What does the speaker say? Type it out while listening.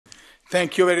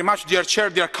Thank you very much, dear Chair,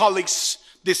 dear colleagues.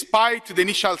 Despite the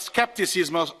initial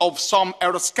scepticism of some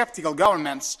Eurosceptical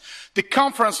governments, the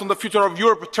Conference on the Future of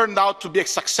Europe turned out to be a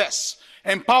success,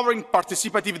 empowering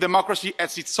participative democracy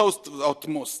at its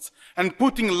utmost and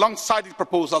putting long-sighted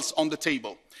proposals on the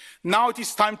table. Now it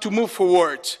is time to move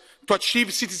forward to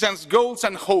achieve citizens' goals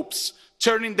and hopes,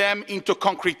 turning them into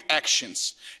concrete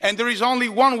actions. And there is only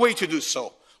one way to do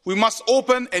so. We must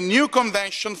open a new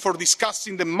convention for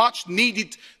discussing the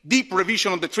much-needed deep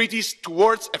revision of the treaties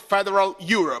towards a federal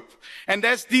Europe. And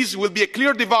as this will be a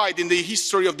clear divide in the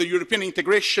history of the European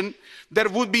integration, there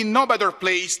would be no better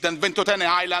place than Ventotene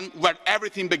Island, where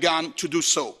everything began to do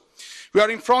so. We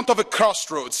are in front of a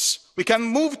crossroads. We can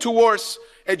move towards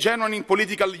a genuine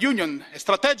political union, a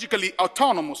strategically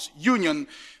autonomous union,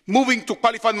 moving to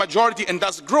qualified majority and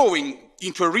thus growing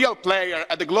into a real player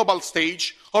at the global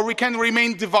stage, or we can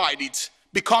remain divided,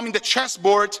 becoming the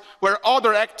chessboard where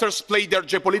other actors play their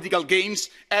geopolitical games,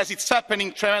 as it's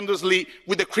happening tremendously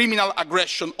with the criminal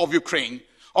aggression of Ukraine.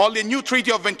 Only a new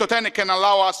Treaty of Ventotene can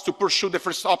allow us to pursue the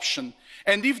first option.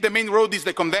 And if the main road is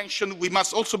the convention, we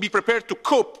must also be prepared to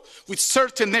cope with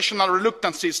certain national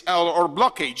reluctances or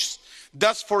blockages,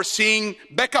 thus foreseeing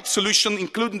backup solutions,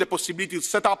 including the possibility to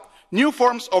set up new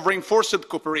forms of reinforced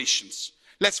cooperation.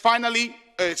 Let's finally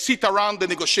sit around the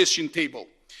negotiation table.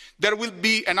 There will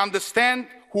be an understanding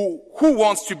who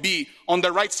wants to be on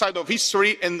the right side of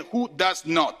history and who does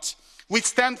not. We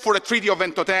stand for a Treaty of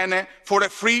Ventotene, for a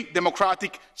free,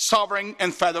 democratic, sovereign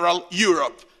and federal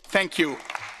Europe. Thank you.